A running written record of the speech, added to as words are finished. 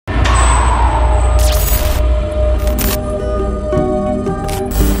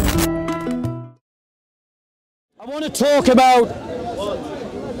want to talk about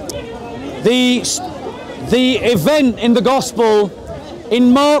the event in the Gospel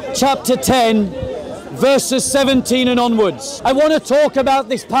in Mark chapter 10, verses 17 and onwards. I want to talk about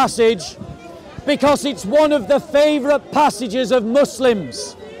this passage because it's one of the favourite passages of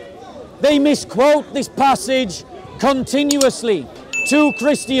Muslims. They misquote this passage continuously to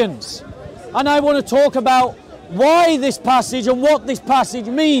Christians. And I want to talk about why this passage and what this passage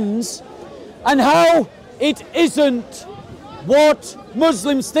means and how it isn't what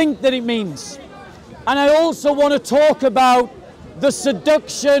Muslims think that it means. And I also want to talk about the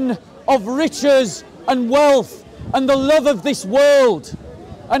seduction of riches and wealth and the love of this world,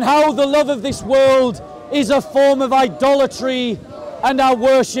 and how the love of this world is a form of idolatry and our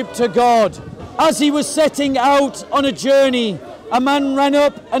worship to God. As he was setting out on a journey, a man ran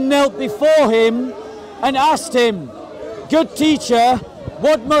up and knelt before him and asked him, "Good teacher,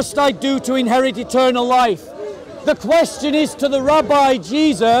 what must I do to inherit eternal life?" The question is to the Rabbi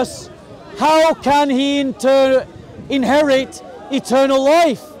Jesus, how can he inherit eternal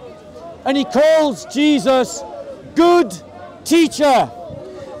life? And he calls Jesus, "Good teacher."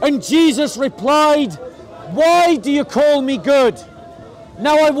 And Jesus replied, "Why do you call me good?"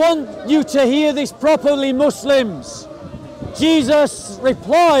 Now I want you to hear this properly, Muslims. Jesus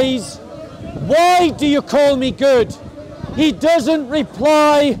replies, "Why do you call me good?" He doesn't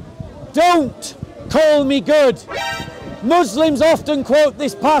reply, "Don't call me good." Muslims often quote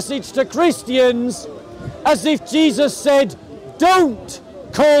this passage to Christians as if Jesus said, "Don't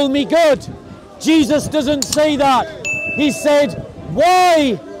call me good." Jesus doesn't say that. He said,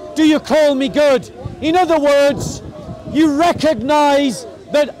 "Why do you call me good?" In other words, you recognize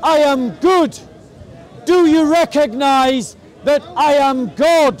that I am good. Do you recognize that I am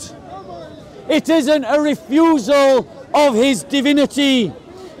God? It isn't a refusal of his divinity.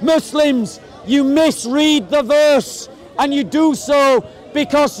 Muslims, you misread the verse, and you do so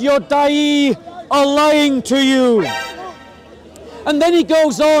because your da'i are lying to you. And then he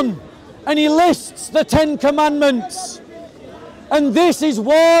goes on and he lists the 10 Commandments. And this is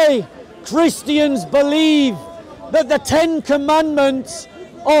why Christians believe that the 10 Commandments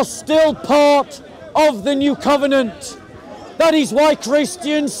are still part of the New Covenant. That is why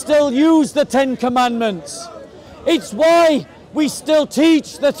Christians still use the 10 Commandments. It's why we still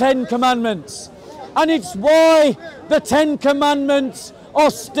teach the 10 Commandments. And it's why the 10 Commandments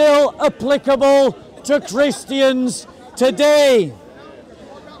are still applicable to Christians today.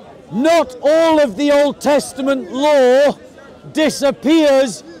 Not all of the Old Testament law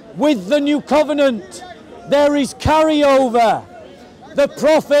disappears with the New Covenant. There is carryover. The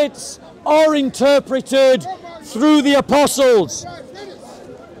prophets are interpreted through the apostles.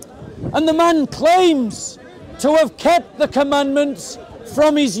 And the man claims to have kept the commandments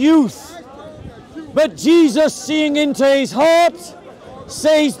from his youth. But Jesus, seeing into his heart,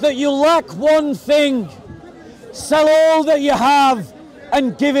 says that you lack one thing. Sell all that you have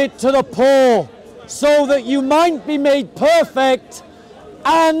and give it to the poor, so that you might be made perfect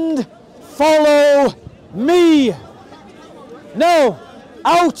and follow me. Now,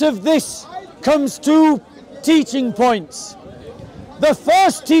 out of this comes two teaching points. The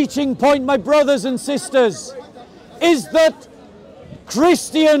first teaching point, my brothers and sisters, is that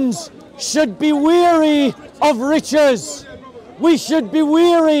Christians should be weary of riches. We should be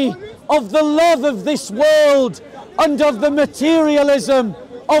weary of the love of this world and of the materialism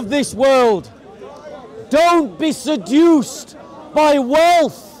of this world. Don't be seduced by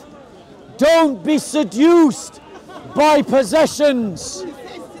wealth. Don't be seduced by possessions.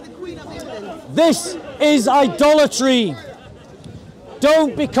 This is idolatry.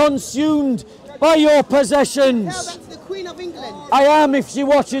 Don't be consumed by your possessions. I am if she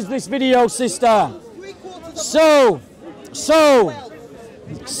watches this video, sister. So,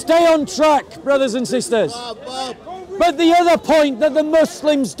 stay on track, brothers and sisters. But the other point that the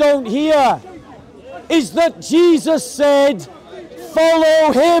Muslims don't hear is that Jesus said,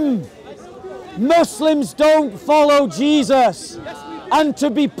 follow him. Muslims don't follow Jesus. And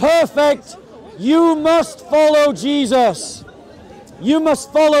to be perfect, you must follow Jesus. You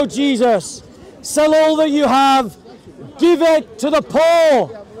must follow Jesus. Sell all that you have, give it to the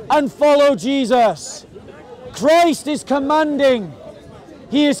poor, and follow Jesus. Christ is commanding.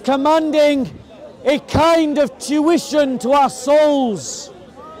 He is commanding a kind of tuition to our souls.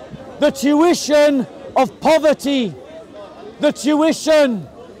 The tuition of poverty. The tuition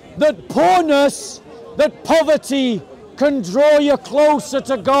that poorness, that poverty can draw you closer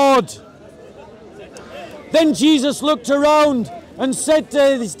to God. Then Jesus looked around and said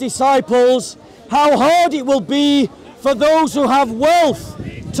to his disciples, how hard it will be for those who have wealth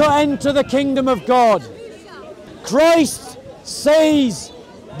to enter the kingdom of God. Christ says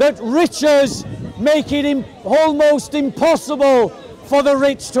that riches make it almost impossible for the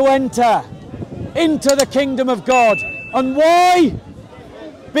rich to enter into the kingdom of God. And why?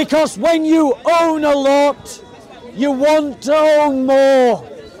 Because when you own a lot, you want to own more.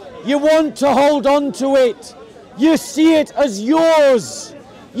 You want to hold on to it. You see it as yours.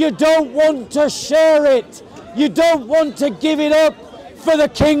 You don't want to share it. You don't want to give it up for the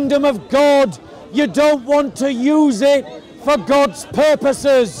kingdom of God. You don't want to use it for God's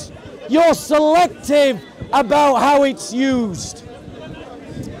purposes. You're selective about how it's used.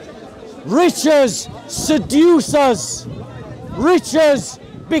 Riches seduce us. Riches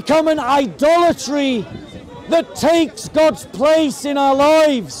become an idolatry that takes God's place in our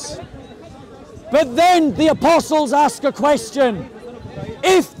lives. But then the apostles ask a question.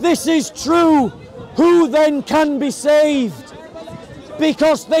 If this is true, who then can be saved?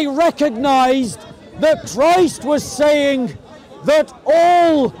 Because they recognized that Christ was saying that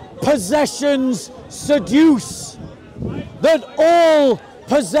all possessions seduce, that all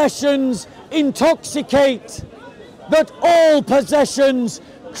possessions intoxicate, that all possessions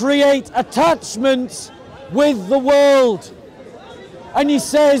create attachments with the world. And he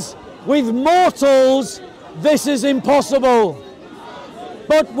says, with mortals, this is impossible.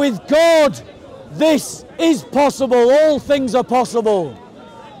 But with God, this is possible. All things are possible.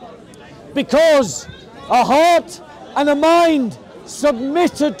 Because a heart and a mind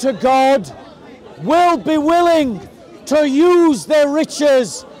submitted to God will be willing to use their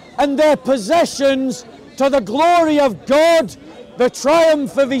riches and their possessions to the glory of God, the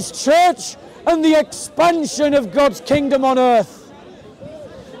triumph of His church, and the expansion of God's kingdom on earth.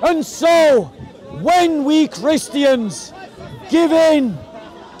 And so, when we Christians give in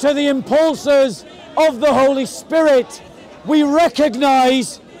to the impulses of the Holy Spirit, we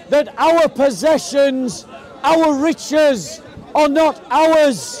recognize that our possessions, our riches, are not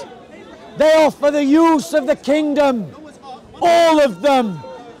ours. They are for the use of the kingdom. All of them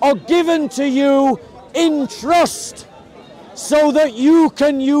are given to you in trust so that you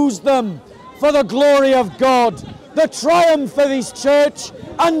can use them for the glory of God, the triumph of His church,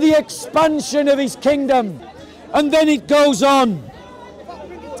 and the expansion of His kingdom. And then it goes on.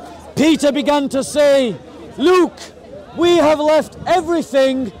 Peter began to say, "Look, we have left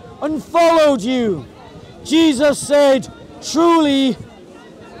everything and followed you." Jesus said, Truly,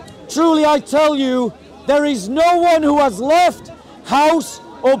 truly I tell you, there is no one who has left house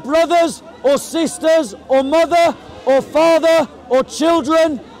or brothers or sisters or mother or father or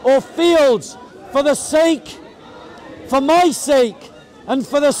children or fields for my sake and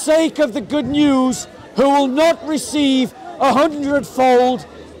for the sake of the good news, who will not receive 100-fold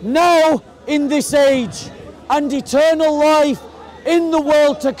now in this age, and eternal life in the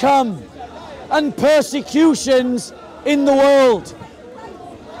world to come, and persecutions in the world.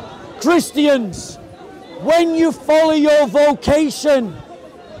 Christians, when you follow your vocation,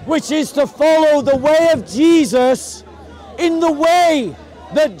 which is to follow the way of Jesus in the way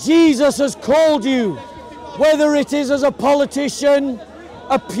that Jesus has called you, whether it is as a politician,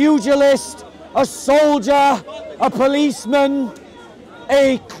 a pugilist, a soldier, a policeman,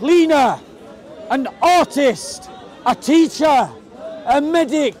 a cleaner, an artist, a teacher, a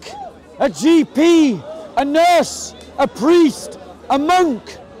medic, a GP, a nurse, a priest, a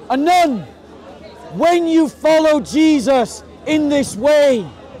monk, a nun. When you follow Jesus in this way,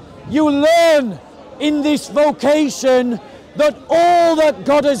 you learn in this vocation that all that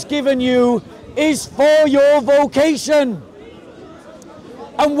God has given you is for your vocation.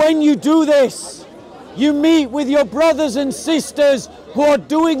 And when you do this, you meet with your brothers and sisters who are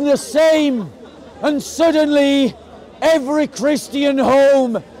doing the same, and suddenly every Christian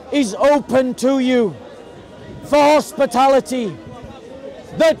home is open to you for hospitality.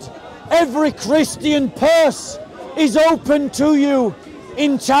 That every Christian purse is open to you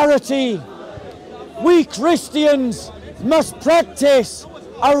in charity. We Christians must practice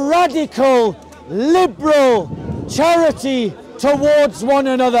a radical, liberal charity towards one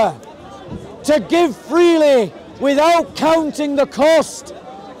another, to give freely without counting the cost,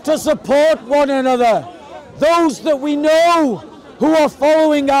 to support one another. Those that we know who are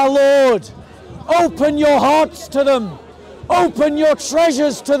following our Lord, open your hearts to them, open your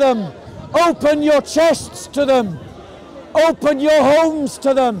treasures to them, open your chests to them, open your homes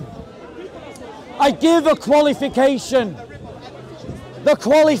to them. I give a qualification. The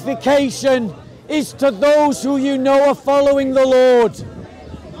qualification is to those who you know are following the Lord.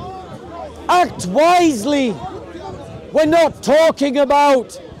 Act wisely. We're not talking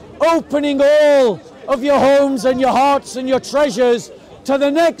about opening all of your homes and your hearts and your treasures to the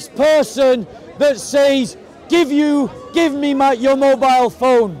next person that says, give me your mobile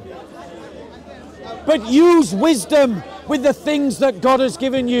phone. But use wisdom with the things that God has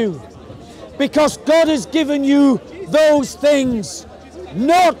given you. Because God has given you those things,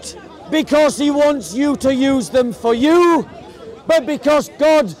 not because He wants you to use them for you, but because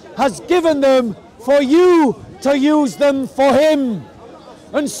God has given them for you to use them for Him.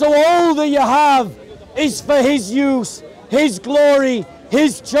 And so all that you have is for His use, His glory,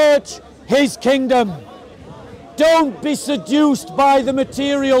 His church, His kingdom. Don't be seduced by the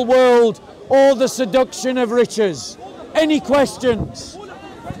material world or the seduction of riches. Any questions?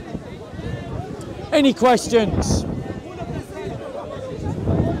 Any questions?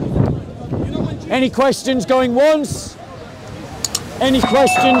 Any questions going once? Any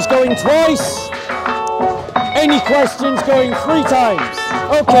questions going twice? Any questions going 3 times?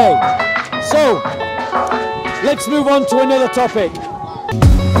 Okay, so let's move on to another topic.